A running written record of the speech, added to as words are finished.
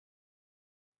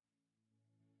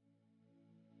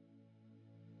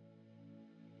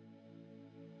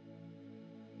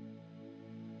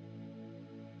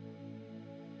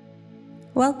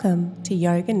Welcome to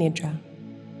Yoga Nidra.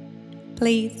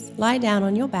 Please lie down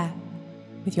on your back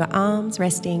with your arms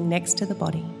resting next to the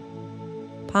body,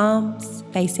 palms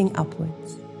facing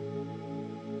upwards.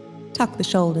 Tuck the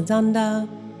shoulders under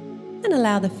and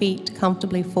allow the feet to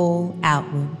comfortably fall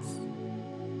outwards.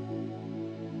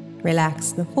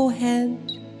 Relax the forehead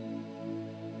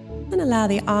and allow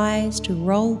the eyes to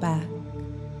roll back.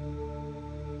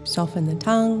 Soften the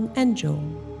tongue and jaw.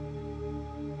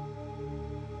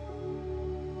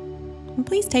 And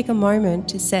please take a moment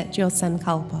to set your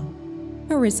sankalpa,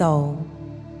 your resolve.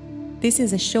 This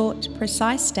is a short,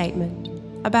 precise statement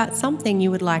about something you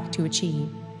would like to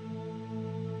achieve.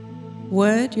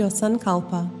 Word your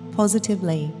sankalpa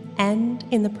positively and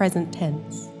in the present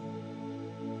tense.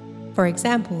 For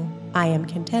example, I am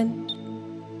content,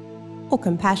 or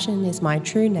compassion is my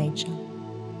true nature.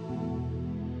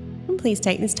 And please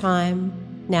take this time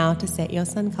now to set your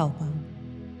sankalpa.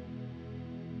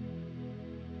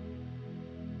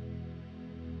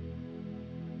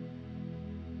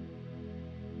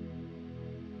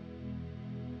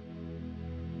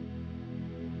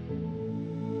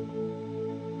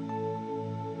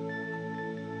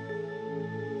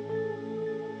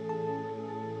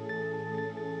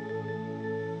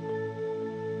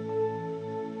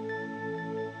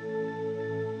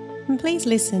 And please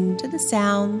listen to the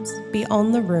sounds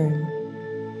beyond the room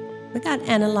without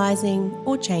analysing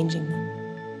or changing them.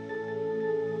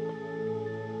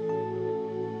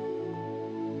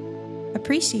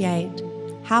 Appreciate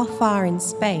how far in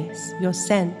space your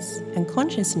sense and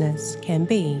consciousness can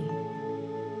be.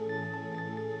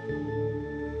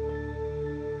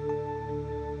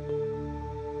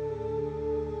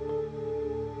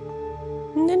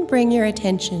 And then bring your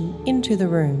attention into the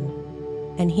room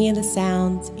and hear the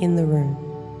sounds in the room.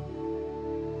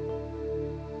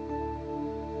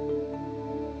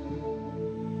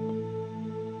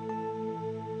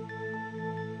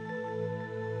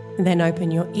 And then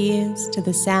open your ears to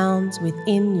the sounds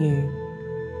within you,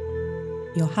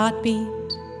 your heartbeat,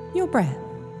 your breath.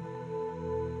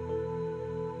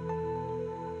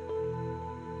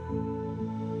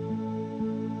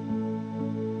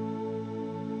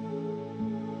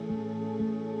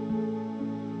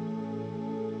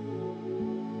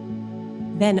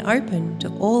 Then open to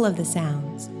all of the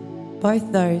sounds,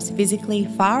 both those physically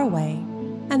far away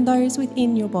and those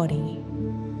within your body.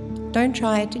 Don't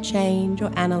try to change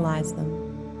or analyze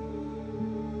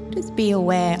them. Just be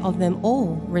aware of them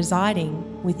all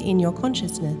residing within your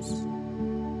consciousness.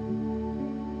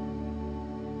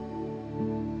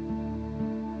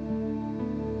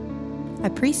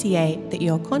 Appreciate that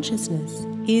your consciousness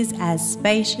is as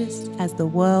spacious as the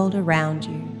world around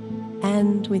you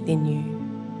and within you.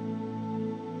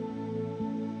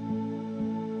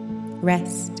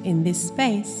 Rest in this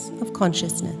space of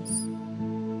consciousness.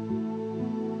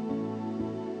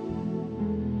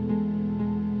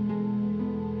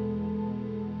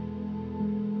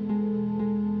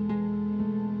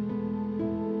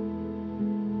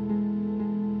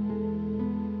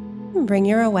 And bring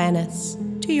your awareness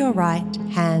to your right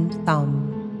hand thumb.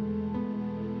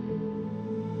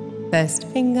 First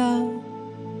finger,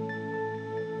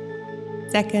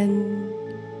 second,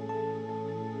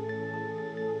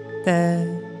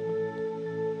 third,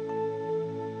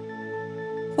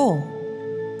 fourth.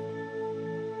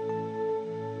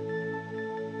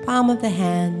 Palm of the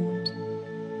hand,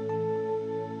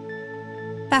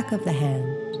 back of the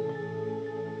hand,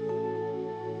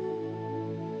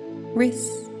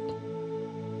 wrist,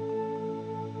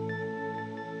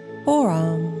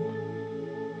 forearm,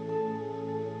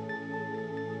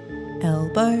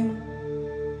 elbow,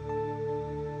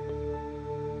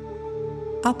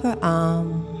 upper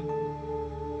arm,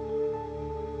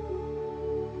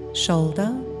 shoulder,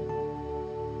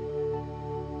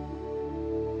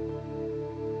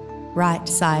 right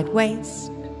side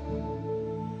waist,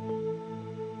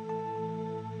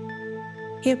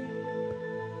 hip,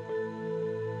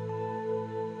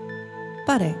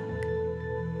 buttock,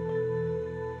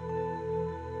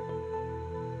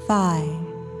 thigh,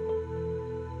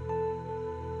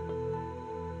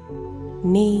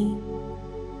 knee,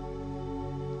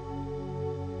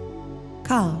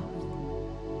 calf,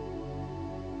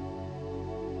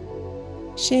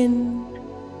 shin,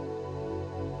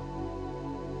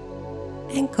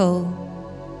 ankle,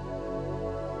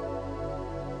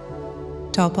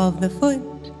 top of the foot,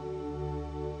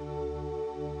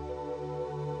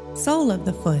 sole of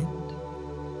the foot,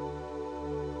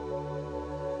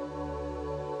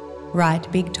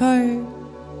 right big toe,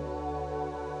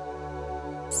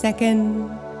 second,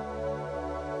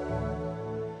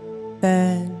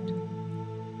 third,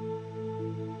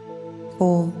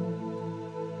 fourth,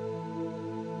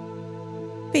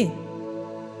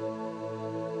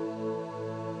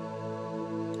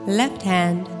 left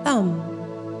hand thumb,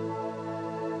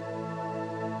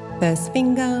 first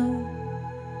finger,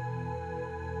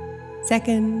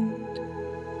 second,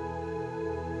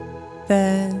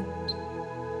 third,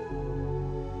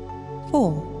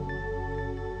 fourth,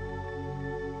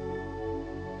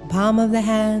 palm of the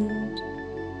hand,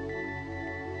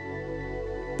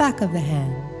 back of the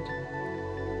hand,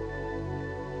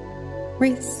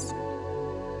 wrist,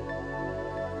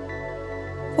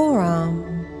 forearm,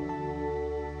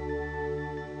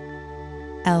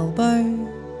 elbow,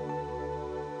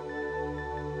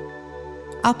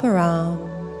 upper arm,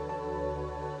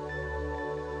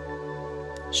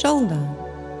 shoulder,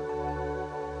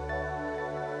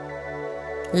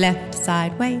 left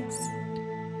side waist,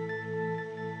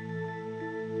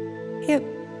 hip,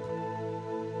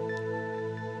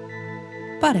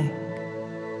 buttock,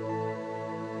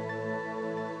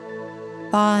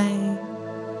 thigh,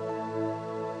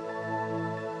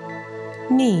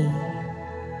 knee,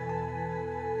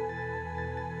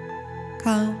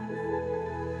 calf,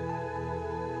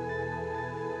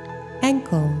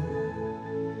 ankle,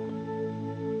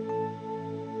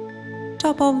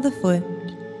 top of the foot,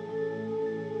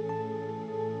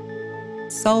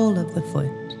 sole of the foot,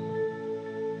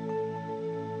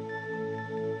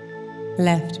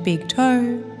 left big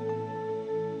toe,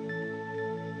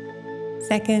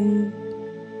 second,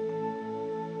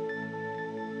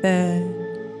 third,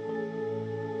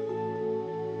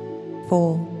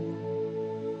 fourth,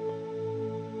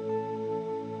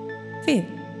 fifth,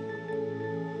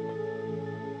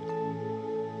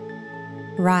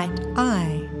 right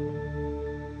eye,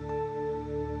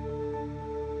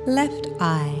 left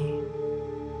eye,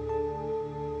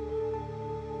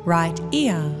 right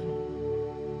ear,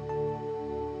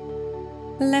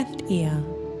 left ear,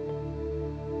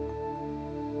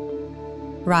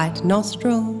 right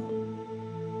nostril,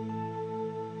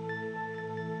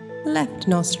 left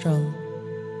nostril,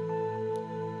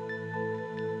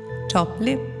 top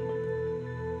lip,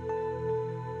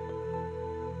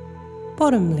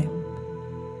 bottom lip,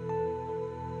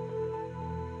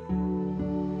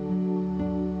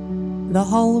 the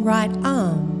whole right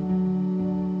arm,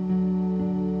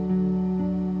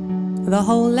 the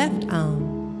whole left arm,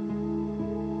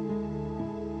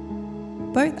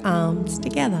 both arms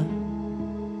together,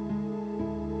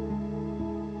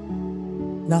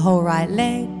 the whole right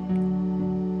leg,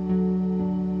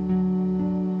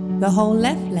 the whole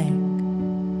left leg,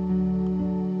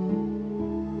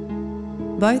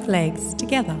 both legs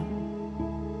together,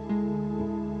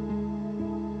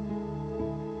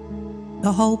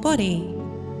 the whole body,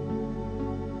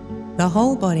 the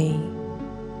whole body,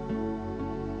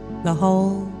 the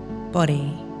whole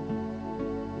body.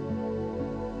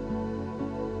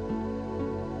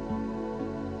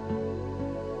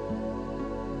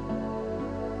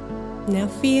 Now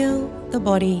feel the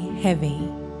body heavy,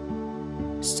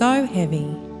 so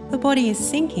heavy the body is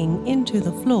sinking into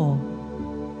the floor.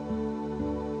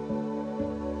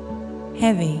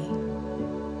 Heavy,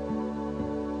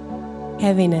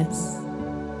 heaviness,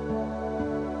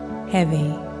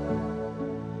 heavy.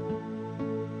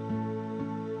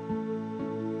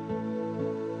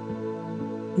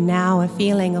 Now a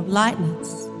feeling of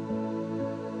lightness.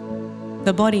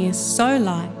 The body is so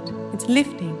light, it's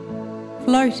lifting,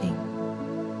 floating.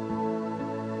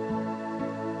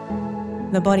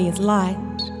 The body is light,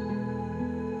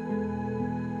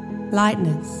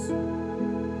 lightness,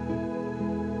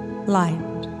 light.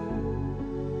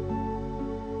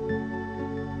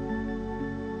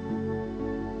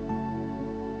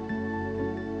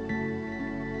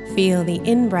 Feel the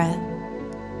in-breath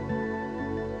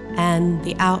and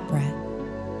the out-breath.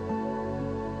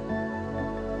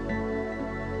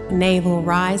 Navel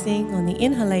rising on the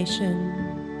inhalation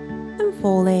and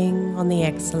falling on the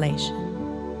exhalation.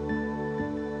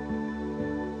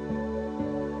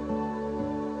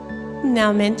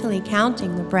 Now mentally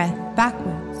counting the breath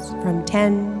backwards from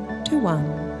 10 to 1.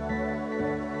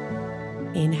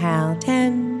 Inhale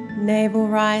 10, navel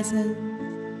rises.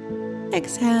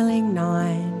 Exhaling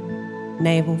 9,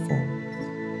 navel falls.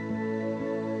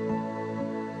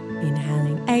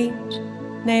 Inhaling 8,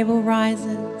 navel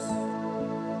rises.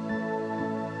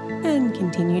 And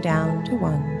continue down to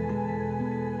 1.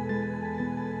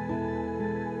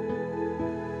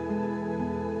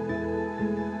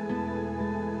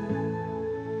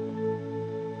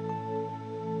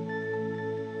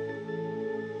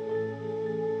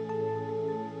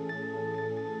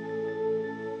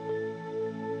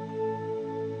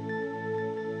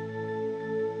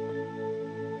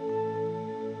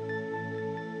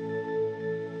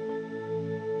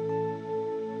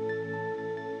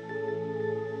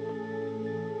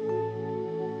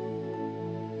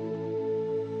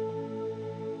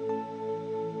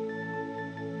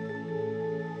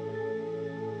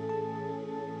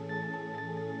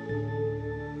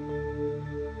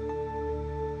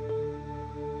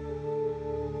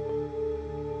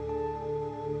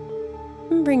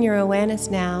 And bring your awareness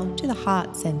now to the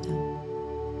heart center.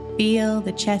 Feel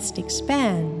the chest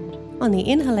expand on the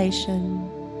inhalation,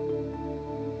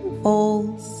 and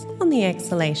falls on the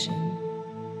exhalation.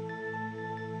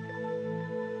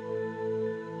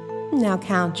 Now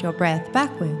count your breath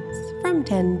backwards from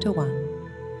 10 to 1.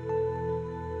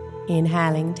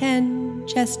 Inhaling 10,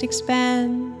 chest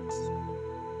expands.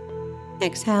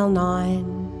 Exhale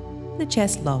 9, the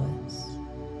chest lowers.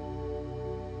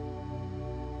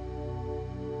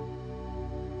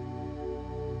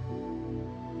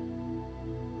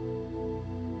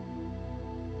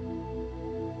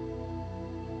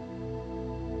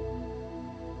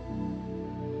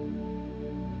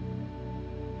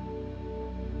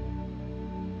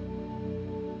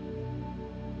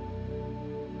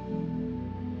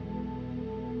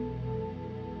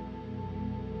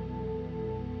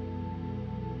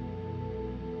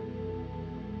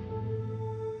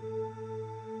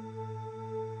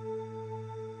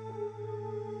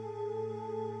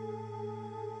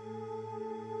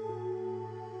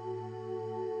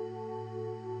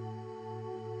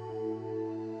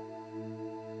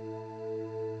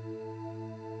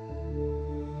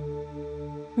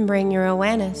 Bring your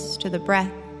awareness to the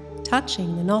breath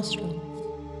touching the nostrils.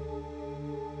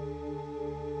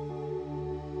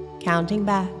 Counting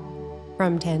back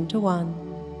from 10 to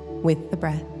 1 with the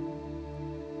breath.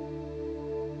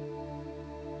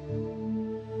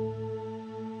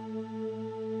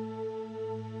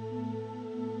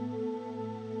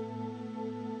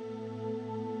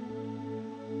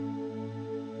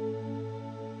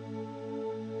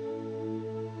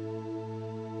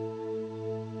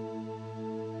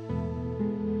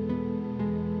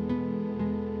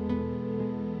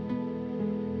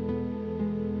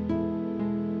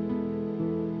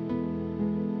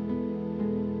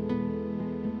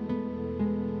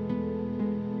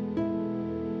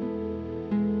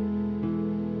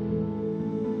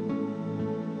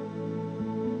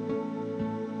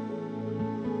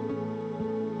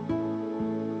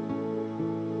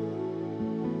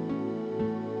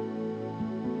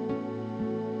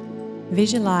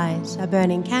 Visualize a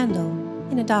burning candle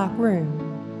in a dark room.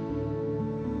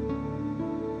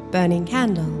 Burning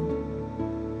candle,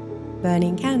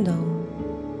 burning candle,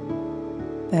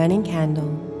 burning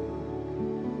candle.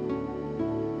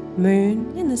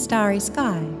 Moon in the starry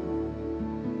sky,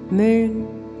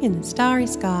 moon in the starry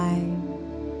sky,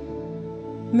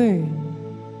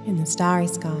 moon in the starry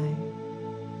sky.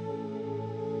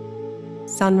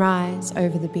 Sunrise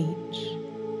over the beach.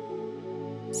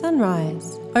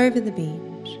 Sunrise over the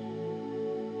beach.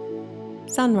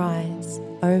 Sunrise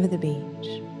over the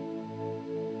beach.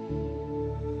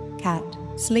 Cat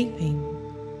sleeping.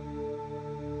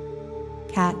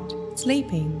 Cat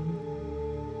sleeping.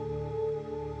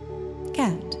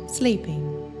 Cat sleeping.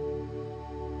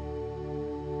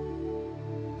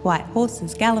 White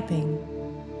horses galloping.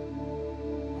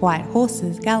 White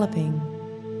horses galloping.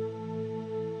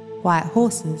 White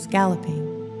horses galloping.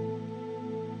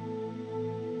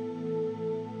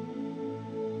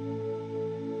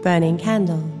 Burning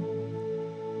candle.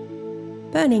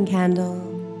 Burning candle.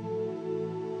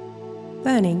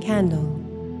 Burning candle.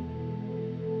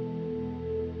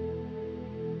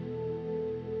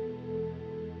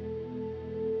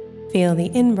 Feel the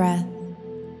in-breath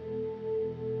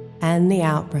and the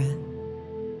out-breath.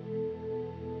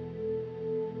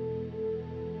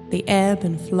 The ebb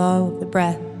and flow of the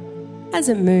breath as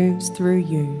it moves through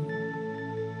you.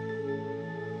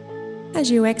 As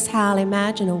you exhale,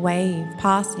 imagine a wave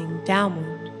passing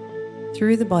downward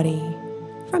through the body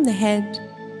from the head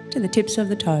to the tips of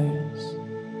the toes,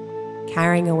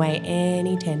 carrying away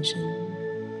any tension.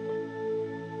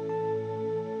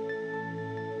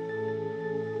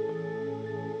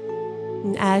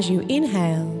 And as you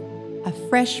inhale, a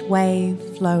fresh wave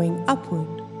flowing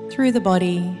upward through the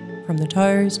body from the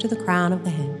toes to the crown of the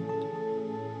head,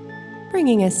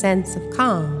 bringing a sense of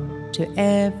calm to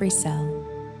every cell.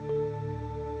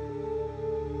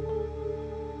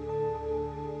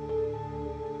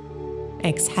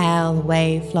 Exhale, the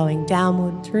wave flowing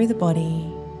downward through the body,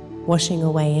 washing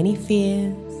away any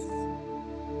fears.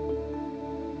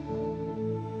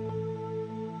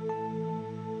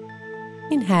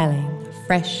 Inhaling a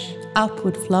fresh,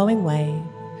 upward flowing wave,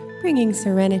 bringing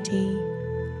serenity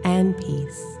and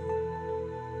peace.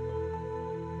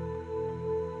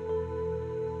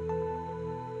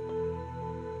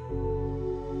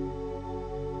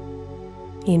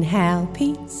 Inhale,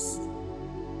 peace.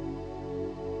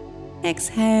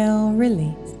 Exhale,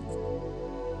 release.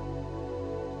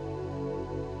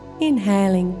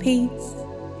 Inhaling peace.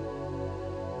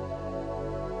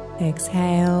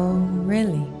 Exhale,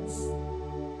 release.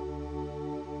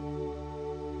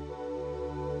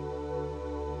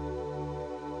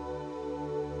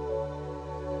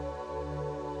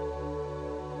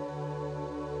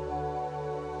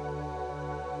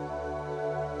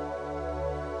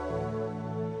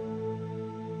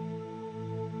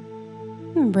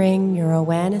 And bring your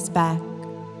awareness back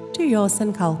to your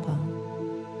sankalpa.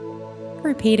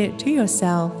 Repeat it to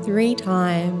yourself 3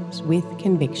 times with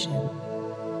conviction.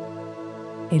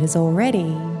 It has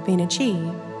already been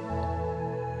achieved.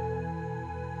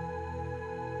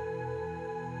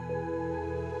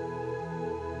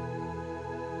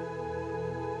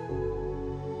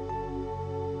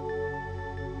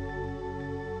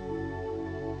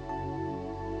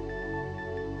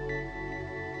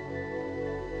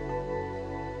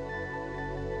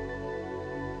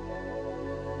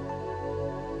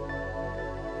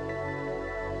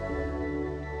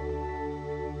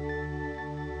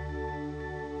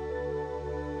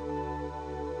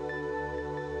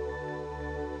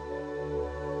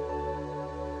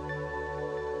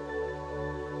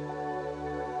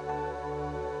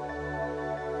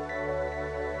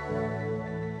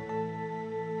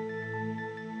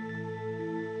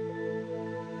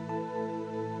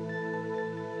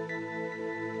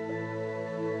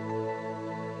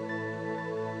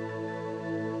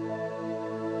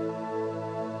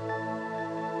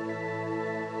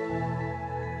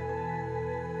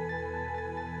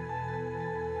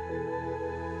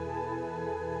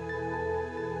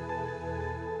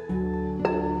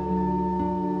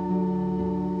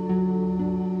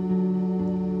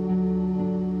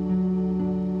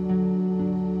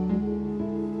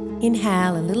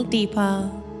 Inhale a little deeper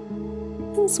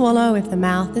and swallow if the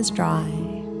mouth is dry.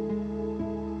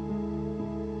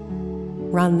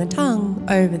 Run the tongue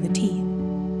over the teeth.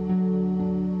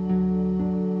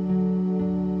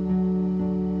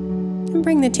 And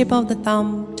bring the tip of the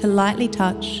thumb to lightly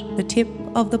touch the tip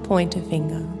of the pointer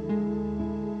finger.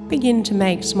 Begin to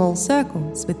make small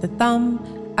circles with the thumb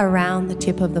around the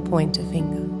tip of the pointer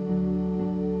finger.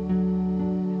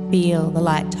 Feel the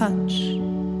light touch,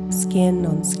 skin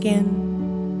on skin.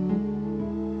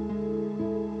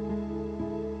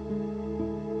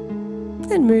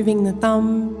 Then moving the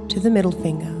thumb to the middle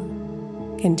finger.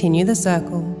 Continue the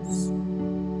circles.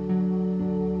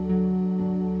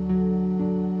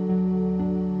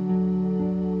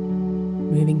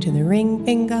 Moving to the ring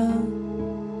finger.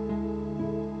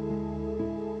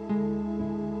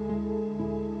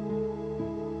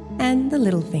 And the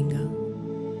little finger.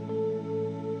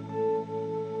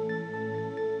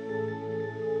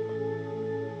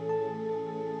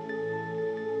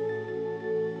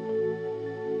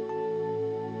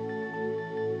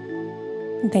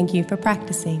 Thank you for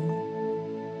practicing.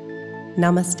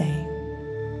 Namaste.